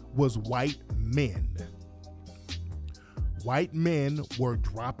AIDS was white men. White men were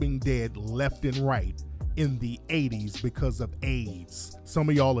dropping dead left and right in the 80s because of AIDS. Some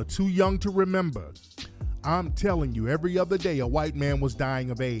of y'all are too young to remember. I'm telling you, every other day a white man was dying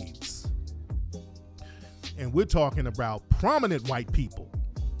of AIDS. And we're talking about prominent white people.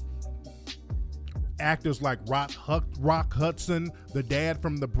 Actors like Rock Hudson, the dad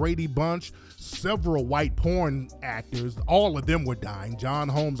from the Brady Bunch, several white porn actors, all of them were dying. John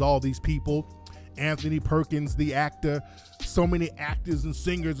Holmes, all these people. Anthony Perkins, the actor, so many actors and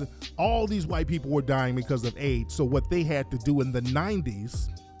singers, all these white people were dying because of AIDS. So what they had to do in the 90s,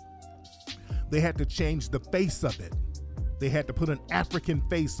 they had to change the face of it. They had to put an African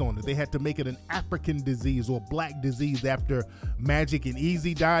face on it. They had to make it an African disease or black disease after Magic and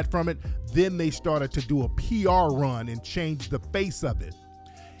Easy died from it. Then they started to do a PR run and change the face of it.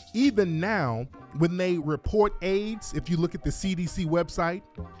 Even now, when they report AIDS, if you look at the CDC website,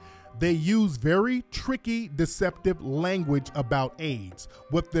 they use very tricky, deceptive language about AIDS.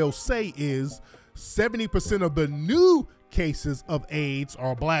 What they'll say is 70% of the new cases of AIDS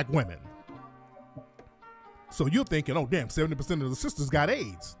are black women. So you're thinking, oh, damn, 70% of the sisters got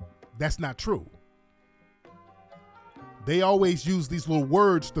AIDS. That's not true. They always use these little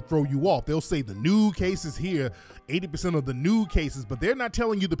words to throw you off. They'll say the new cases here, 80% of the new cases, but they're not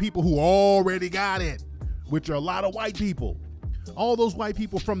telling you the people who already got it, which are a lot of white people. All those white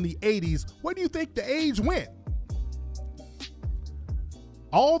people from the 80s, where do you think the AIDS went?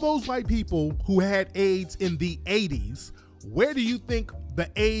 All those white people who had AIDS in the 80s, where do you think the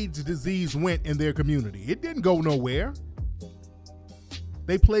AIDS disease went in their community? It didn't go nowhere.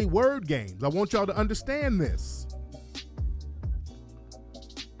 They play word games. I want y'all to understand this.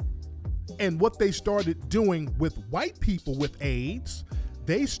 And what they started doing with white people with AIDS,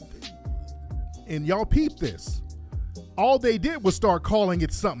 and y'all peep this, all they did was start calling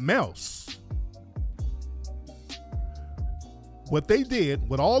it something else. What they did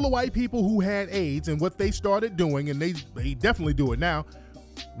with all the white people who had AIDS, and what they started doing, and they definitely do it now,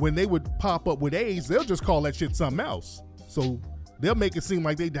 when they would pop up with AIDS, they'll just call that shit something else. So they'll make it seem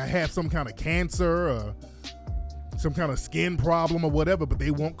like they have some kind of cancer or some kind of skin problem or whatever, but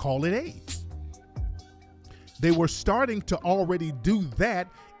they won't call it AIDS. They were starting to already do that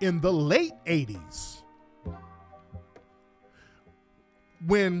in the late 80s.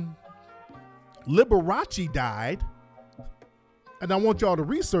 When Liberace died, and I want y'all to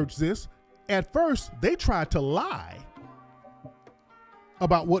research this, at first they tried to lie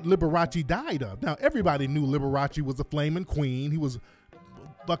about what Liberace died of. Now, everybody knew Liberace was a flaming queen. He was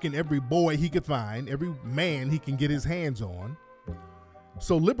fucking every boy he could find, every man he can get his hands on.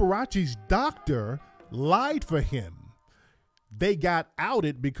 So Liberace's doctor lied for him. They got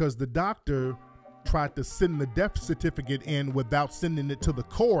outed because the doctor tried to send the death certificate in without sending it to the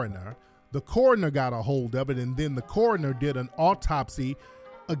coroner. The coroner got a hold of it, and then the coroner did an autopsy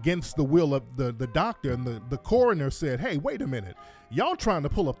against the will of the doctor, and the coroner said, hey, wait a minute, y'all trying to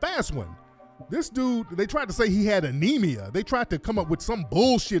pull a fast one. This dude, they tried to say he had anemia. They tried to come up with some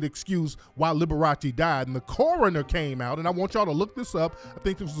bullshit excuse why Liberace died, and the coroner came out, and I want y'all to look this up. I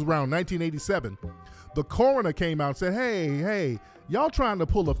think this was around 1987. The coroner came out and said, hey, y'all trying to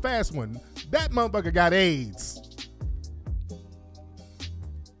pull a fast one. That motherfucker got AIDS.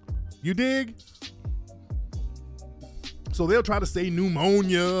 You dig? So they'll try to say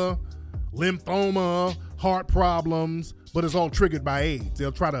pneumonia, lymphoma, heart problems, but it's all triggered by AIDS.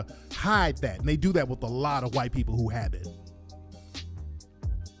 They'll try to hide that, and they do that with a lot of white people who have it.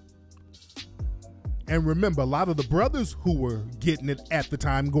 And remember, a lot of the brothers who were getting it at the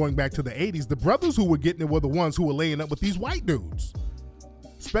time, going back to the 80s, the brothers who were getting it were the ones who were laying up with these white dudes.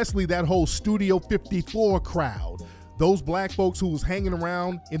 Especially that whole Studio 54 crowd. Those black folks who was hanging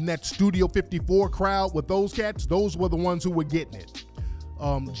around in that Studio 54 crowd with those cats, those were the ones who were getting it.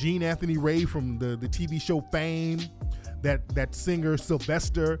 Gene Anthony Ray from the TV show Fame, that singer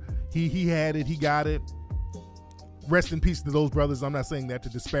Sylvester, he had it, he got it. Rest in peace to those brothers. I'm not saying that to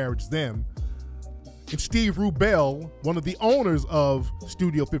disparage them. And Steve Rubell, one of the owners of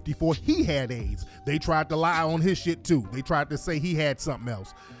Studio 54, he had AIDS. They tried to lie on his shit too. They tried to say he had something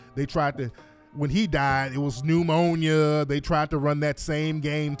else. They tried to, when he died, it was pneumonia. They tried to run that same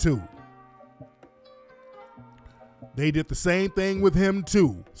game too. They did the same thing with him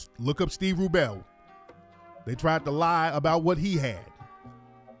too. Look up Steve Rubell. They tried to lie about what he had.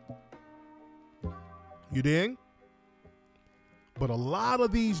 You dig? But a lot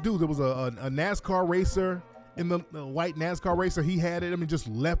of these dudes, there was a NASCAR racer, in the white NASCAR racer, he had it, I mean, just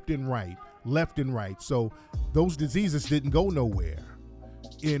left and right. So those diseases didn't go nowhere.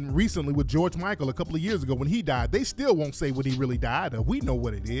 And recently with George Michael, a couple of years ago when he died, they still won't say what he really died of. We know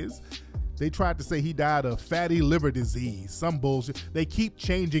what it is. They tried to say he died of fatty liver disease, some bullshit. They keep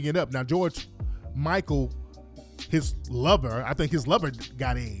changing it up. Now, George Michael, his lover, I think his lover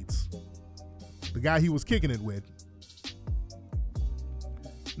got AIDS. The guy he was kicking it with.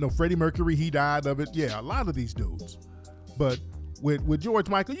 No, Freddie Mercury, he died of it. Yeah, a lot of these dudes. But with George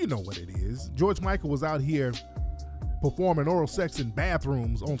Michael, you know what it is. George Michael was out here performing oral sex in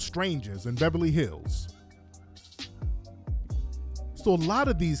bathrooms on strangers in Beverly Hills. So a lot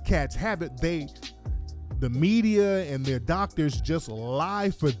of these cats have it. The media and their doctors just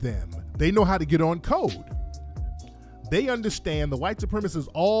lie for them. They know how to get on code. They understand, the white supremacists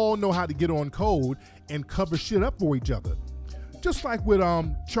all know how to get on code and cover shit up for each other. Just like with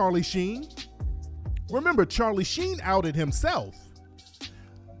Charlie Sheen. Remember, Charlie Sheen outed himself.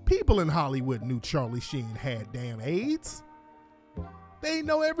 People in Hollywood knew Charlie Sheen had damn AIDS. They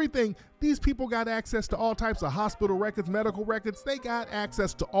know everything. These people got access to all types of hospital records, medical records. They got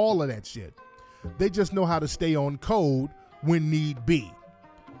access to all of that shit. They just know how to stay on code when need be.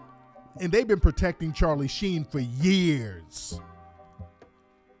 And they've been protecting Charlie Sheen for years.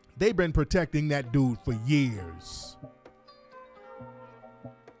 They've been protecting that dude for years.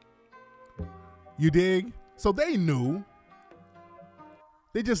 You dig? So they knew.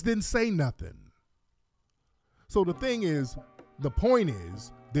 They just didn't say nothing. So the thing is, the point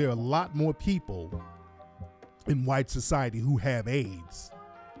is, there are a lot more people in white society who have AIDS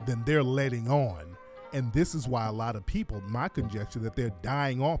than they're letting on. And this is why a lot of people, my conjecture, that they're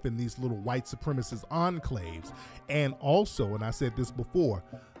dying off in these little white supremacist enclaves. And also, and I said this before,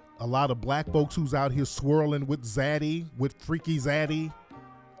 a lot of black folks who's out here swirling with Zaddy, with Freaky Zaddy.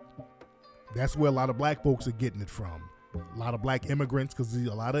 That's where a lot of black folks are getting it from. A lot of black immigrants, because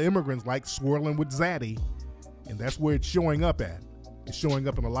a lot of immigrants like swirling with Zaddy. And that's where it's showing up at. It's showing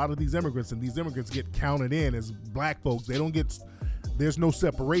up in a lot of these immigrants, and these immigrants get counted in as black folks. They don't get, there's no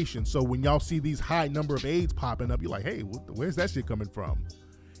separation. So when y'all see these high number of AIDS popping up, you're like, hey, where's that shit coming from?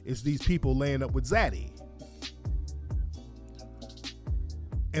 It's these people laying up with Zaddy.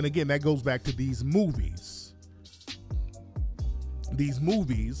 And again, that goes back to these movies. These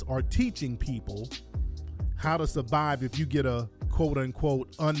movies are teaching people how to survive if you get a quote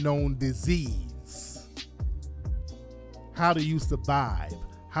unquote unknown disease. How do you survive?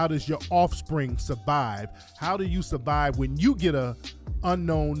 How does your offspring survive? How do you survive when you get a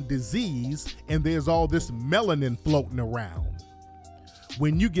unknown disease and there's all this melanin floating around?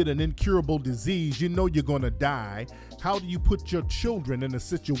 When you get an incurable disease, you know you're going to die. How do you put your children in a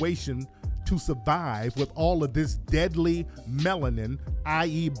situation to survive with all of this deadly melanin,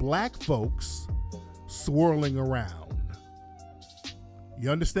 i.e. black folks, swirling around?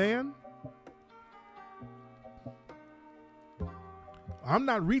 You understand? I'm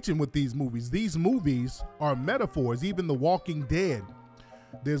not reaching with these movies. These movies are metaphors. Even The Walking Dead,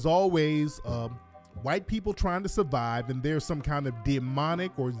 there's always white people trying to survive, and there's some kind of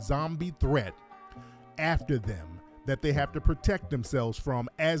demonic or zombie threat after them that they have to protect themselves from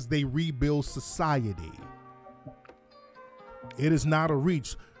as they rebuild society. It is not a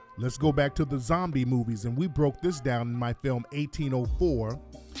reach. Let's go back to the zombie movies, and we broke this down in my film 1804,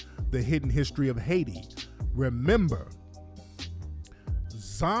 The Hidden History of Haiti. Remember,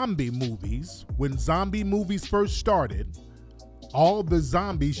 zombie movies, when zombie movies first started, all the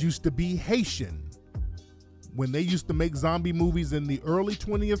zombies used to be Haitian. When they used to make zombie movies in the early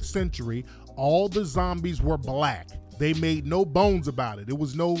 20th century, all the zombies were black. They made no bones about it. It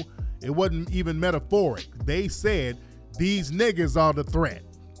wasn't even metaphoric. They said, these niggas are the threat.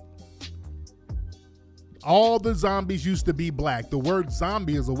 All the zombies used to be black. The word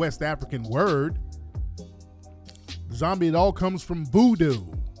zombie is a West African word. Zombie, it all comes from voodoo.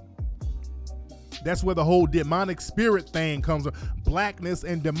 That's where the whole demonic spirit thing comes from. Blackness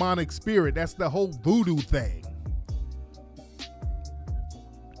and demonic spirit. That's the whole voodoo thing.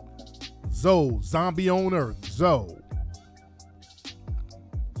 Zoe, zombie on earth. Zoe.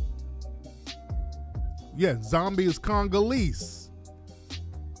 Yeah, zombie is Congolese.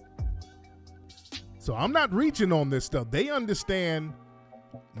 So I'm not reaching on this stuff. They understand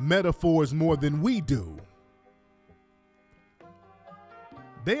metaphors more than we do.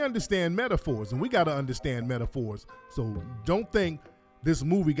 They understand metaphors, and we got to understand metaphors. So don't think this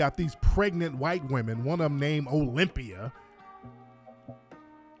movie got these pregnant white women, one of them named Olympia.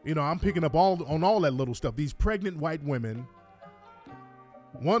 You know, I'm picking up on all that little stuff. These pregnant white women,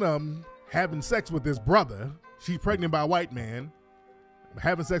 one of them having sex with his brother. She's pregnant by a white man,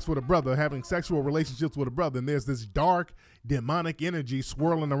 having sex with a brother, having sexual relationships with a brother. And there's this dark, demonic energy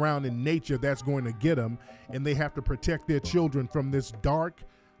swirling around in nature that's going to get them. And they have to protect their children from this dark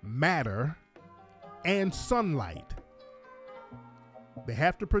matter and sunlight. They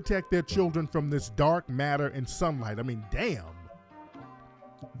have to protect their children from this dark matter and sunlight. I mean, damn.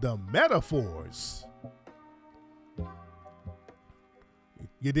 The metaphors.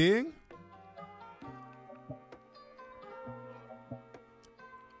 You dig?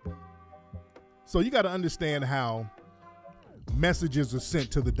 So you got to understand how messages are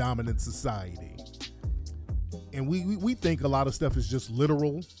sent to the dominant society. And we think a lot of stuff is just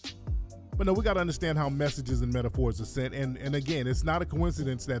literal. But no, we got to understand how messages and metaphors are sent. And again, it's not a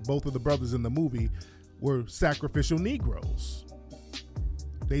coincidence that both of the brothers in the movie were sacrificial Negroes.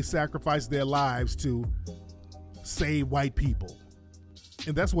 They sacrificed their lives to save white people.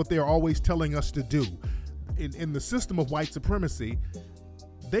 And that's what they're always telling us to do. In the system of white supremacy,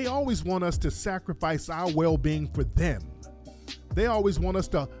 they always want us to sacrifice our well-being for them. They always want us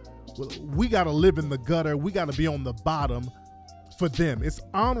to, we got to live in the gutter. We got to be on the bottom for them. It's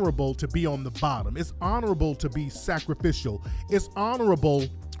honorable to be on the bottom. It's honorable to be sacrificial. It's honorable.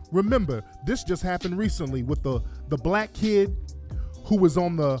 Remember, this just happened recently with the black kid who was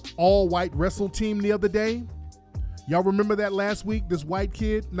on the all-white wrestle team the other day. Y'all remember that last week? This white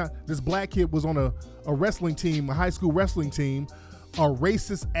kid, this black kid was on a wrestling team, a high school wrestling team. A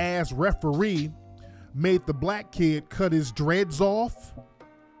racist ass referee made the black kid cut his dreads off.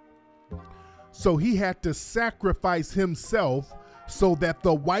 So he had to sacrifice himself so that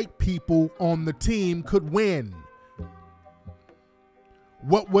the white people on the team could win.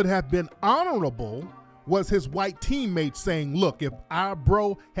 What would have been honorable was his white teammate saying, look, if our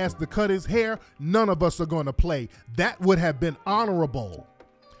bro has to cut his hair, none of us are going to play. That would have been honorable.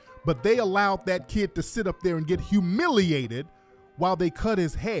 But they allowed that kid to sit up there and get humiliated while they cut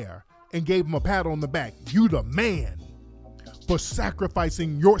his hair and gave him a pat on the back. You the man for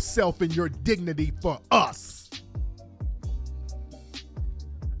sacrificing yourself and your dignity for us.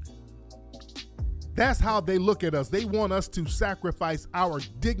 That's how they look at us. They want us to sacrifice our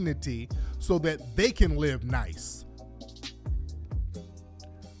dignity so that they can live nice.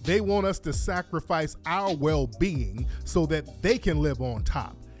 They want us to sacrifice our well-being so that they can live on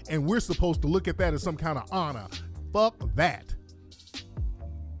top. and we're supposed to look at that as some kind of honor. Fuck that.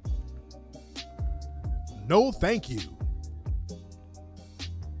 No, thank you.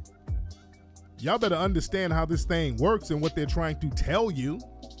 Y'all better understand how this thing works and what they're trying to tell you.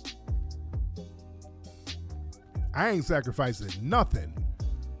 I ain't sacrificing nothing.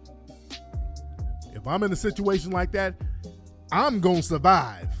 If I'm in a situation like that, I'm gonna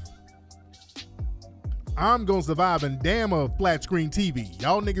survive. I'm gonna survive, and damn a flat screen TV.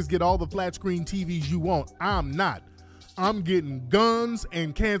 Y'all niggas get all the flat screen TVs you want. I'm not. I'm getting guns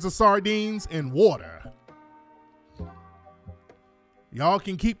and cans of sardines and water. Y'all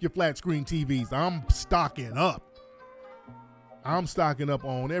can keep your flat screen TVs. I'm stocking up. I'm stocking up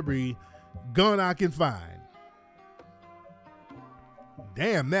on every gun I can find.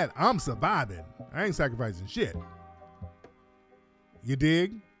 Damn that, I'm surviving. I ain't sacrificing shit. You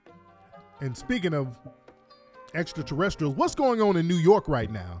dig? And speaking of extraterrestrials, what's going on in New York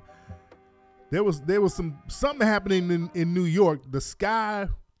right now? There was something happening in New York. The sky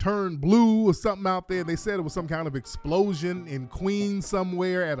turned blue or something out there. They said it was some kind of explosion in Queens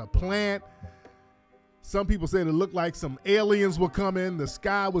somewhere at a plant. Some people said it looked like some aliens were coming. The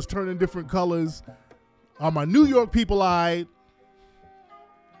sky was turning different colors. Are my New York people all right?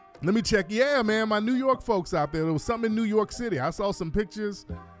 Let me check. Yeah, man, my New York folks out there. There was something in New York City. I saw some pictures.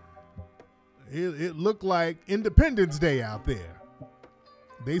 It looked like Independence Day out there.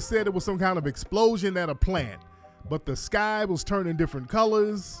 They said it was some kind of explosion at a plant, but the sky was turning different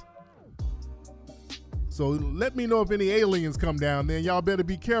colors. So let me know if any aliens come down there. Y'all better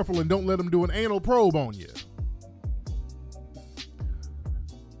be careful and don't let them do an anal probe on you.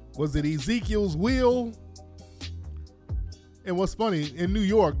 Was it Ezekiel's wheel? And what's funny, in New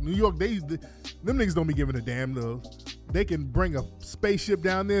York, them niggas don't be giving a damn. They can bring a spaceship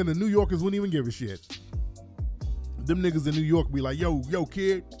down there and the New Yorkers wouldn't even give a shit. Them niggas in New York be like, yo,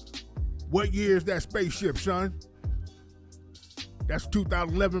 kid, what year is that spaceship, son? That's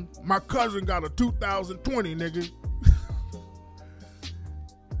 2011. My cousin got a 2020, nigga.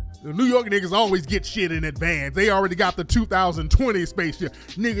 The New York niggas always get shit in advance. They already got the 2020 spaceship.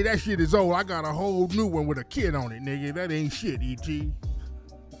 Nigga, that shit is old. I got a whole new one with a kid on it, nigga. That ain't shit, E.T.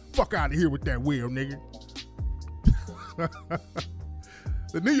 Fuck out of here with that wheel, nigga.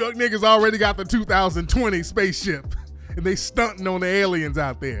 The New York niggas already got the 2020 spaceship, and they stunting on the aliens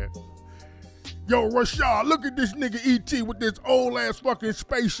out there. Yo, Rashad, look at this nigga E.T. with this old-ass fucking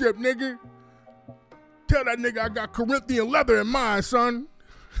spaceship, nigga. Tell that nigga I got Corinthian leather in mine, son.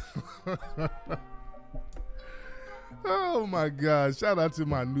 Oh, my God. Shout out to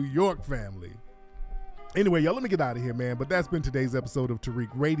my New York family. Anyway, y'all, let me get out of here, man. But that's been today's episode of Tariq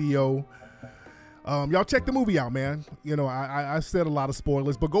Radio. Y'all check the movie out, man. You know, I said a lot of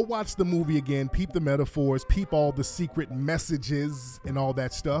spoilers, but go watch the movie again. Peep the metaphors, peep all the secret messages and all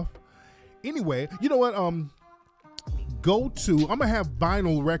that stuff. Anyway, you know what? I'm going to have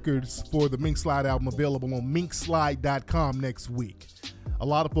vinyl records for the Mink Slide album available on minkslide.com next week. A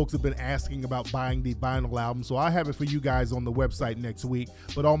lot of folks have been asking about buying the vinyl album, so I have it for you guys on the website next week.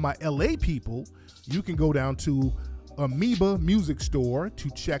 But all my LA people, you can go down to Amoeba Music Store to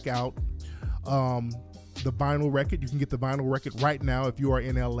check out the vinyl record. You can get the vinyl record right now if you are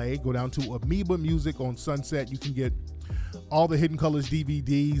in LA. Go down to Amoeba Music on Sunset. You can get all the Hidden Colors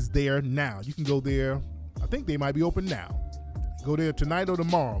DVDs there now. You can go there. I think they might be open now. Go there tonight or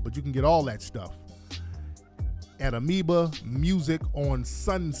tomorrow, but you can get all that stuff at Amoeba Music on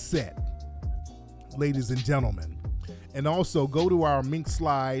Sunset, ladies and gentlemen. And also go to our Mink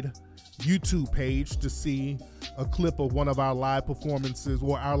Slide YouTube page to see a clip of one of our live performances,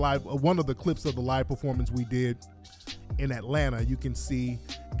 or one of the clips of the live performance we did in Atlanta. You can see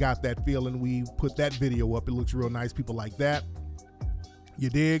Got That Feeling. We put that video up. It looks real nice. People like that. You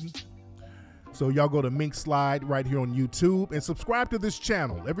dig? So y'all go to Mink Slide right here on YouTube and subscribe to this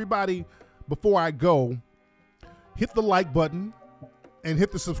channel. Everybody, before I go, hit the like button and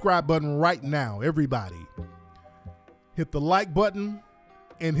hit the subscribe button right now. Everybody, hit the like button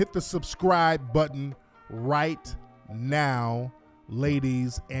and hit the subscribe button right now,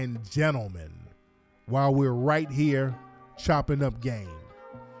 ladies and gentlemen, while we're right here chopping up game.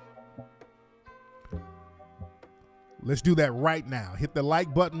 Let's do that right now. Hit the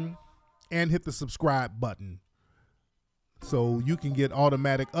like button and hit the subscribe button so you can get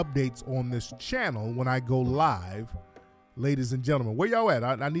automatic updates on this channel when I go live. Ladies and gentlemen, where y'all at?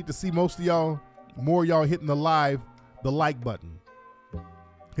 I need to see most of y'all, more of y'all hitting the like button.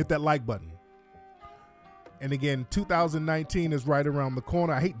 Hit that like button. And again, 2019 is right around the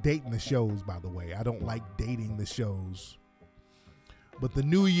corner. I hate dating the shows, by the way. I don't like dating the shows. But the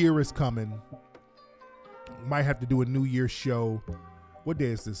new year is coming. Might have to do a New Year show What day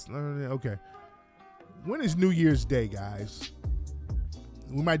is this? Okay. When is New Year's Day, guys?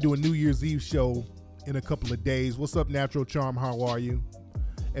 We might do a New Year's Eve show in a couple of days. What's up, Natural Charm? How are you?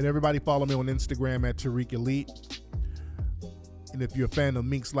 And everybody follow me on Instagram at Tariq Elite. And if you're a fan of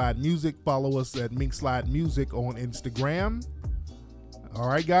Mink Slide Music, follow us at Mink Slide Music on Instagram. All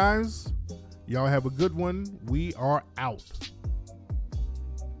right, guys. Y'all have a good one. We are out.